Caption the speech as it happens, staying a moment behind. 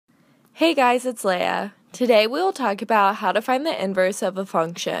Hey guys, it's Leia. Today we will talk about how to find the inverse of a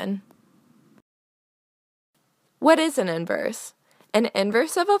function. What is an inverse? An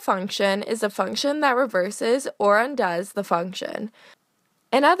inverse of a function is a function that reverses or undoes the function.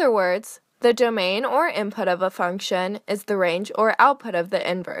 In other words, the domain or input of a function is the range or output of the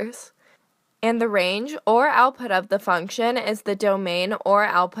inverse, and the range or output of the function is the domain or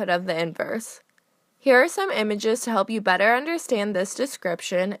output of the inverse. Here are some images to help you better understand this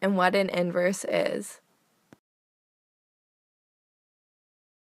description and what an inverse is.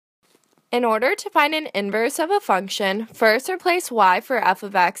 In order to find an inverse of a function, first replace y for f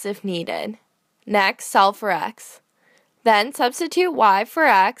of x if needed. Next, solve for x. Then substitute y for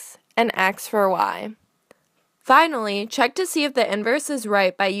x and x for y. Finally, check to see if the inverse is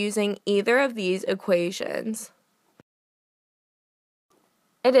right by using either of these equations.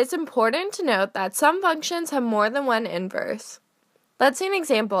 It is important to note that some functions have more than one inverse. Let's see an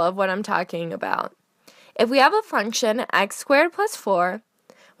example of what I'm talking about. If we have a function x squared plus 4,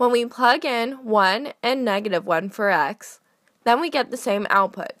 when we plug in 1 and negative 1 for x, then we get the same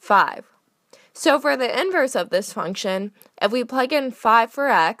output, 5. So for the inverse of this function, if we plug in 5 for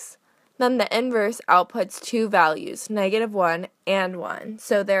x, then the inverse outputs two values, negative 1 and 1.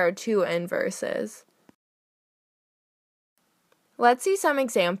 So there are two inverses. Let's see some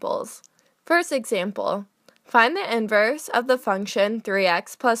examples. First example, find the inverse of the function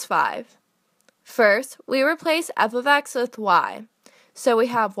 3x plus 5. First, we replace f of x with y, so we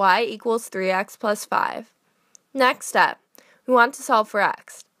have y equals 3x plus 5. Next step, we want to solve for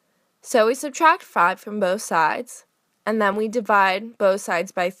x. So we subtract 5 from both sides, and then we divide both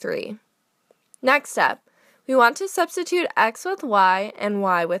sides by 3. Next step, we want to substitute x with y and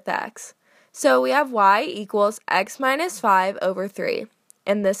y with x. So we have y equals x minus 5 over 3,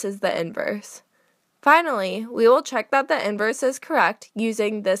 and this is the inverse. Finally, we will check that the inverse is correct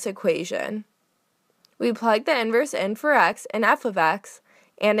using this equation. We plug the inverse in for x and f of x,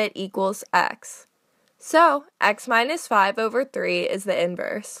 and it equals x. So, x minus 5 over 3 is the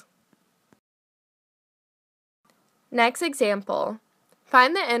inverse. Next example.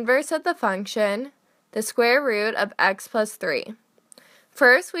 Find the inverse of the function, the square root of x plus 3.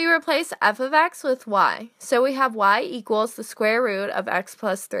 First, we replace f of x with y, so we have y equals the square root of x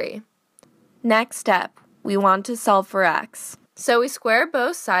plus 3. Next step, we want to solve for x. So we square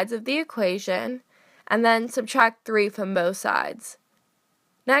both sides of the equation, and then subtract 3 from both sides.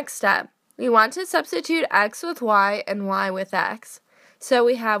 Next step, we want to substitute x with y and y with x. So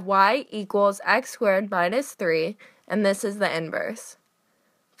we have y equals x squared minus 3, and this is the inverse.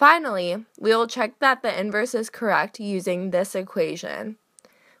 Finally, we will check that the inverse is correct using this equation.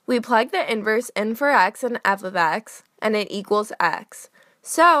 We plug the inverse in for x and f of x, and it equals x.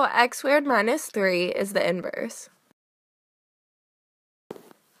 So x squared minus 3 is the inverse.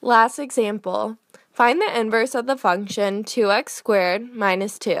 Last example. Find the inverse of the function 2x squared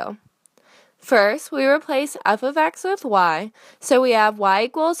minus 2. First, we replace f of x with y, so we have y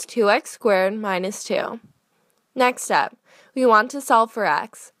equals 2x squared minus 2. Next step, we want to solve for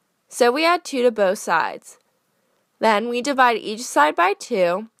x, so we add 2 to both sides. Then we divide each side by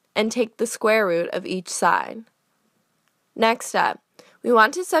 2 and take the square root of each side. Next step, we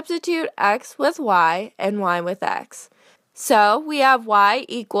want to substitute x with y and y with x. So we have y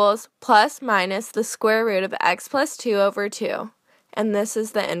equals plus minus the square root of x plus 2 over 2, and this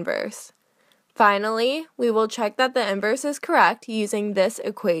is the inverse. Finally, we will check that the inverse is correct using this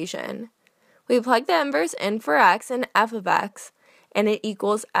equation. We plug the inverse in for x and f of x, and it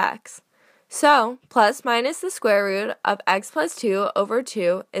equals x. So, plus minus the square root of x plus 2 over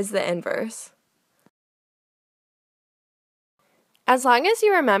 2 is the inverse. As long as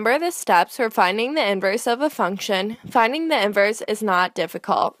you remember the steps for finding the inverse of a function, finding the inverse is not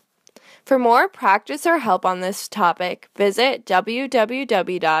difficult. For more practice or help on this topic, visit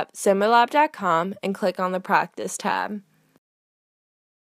www.symbolab.com and click on the Practice tab.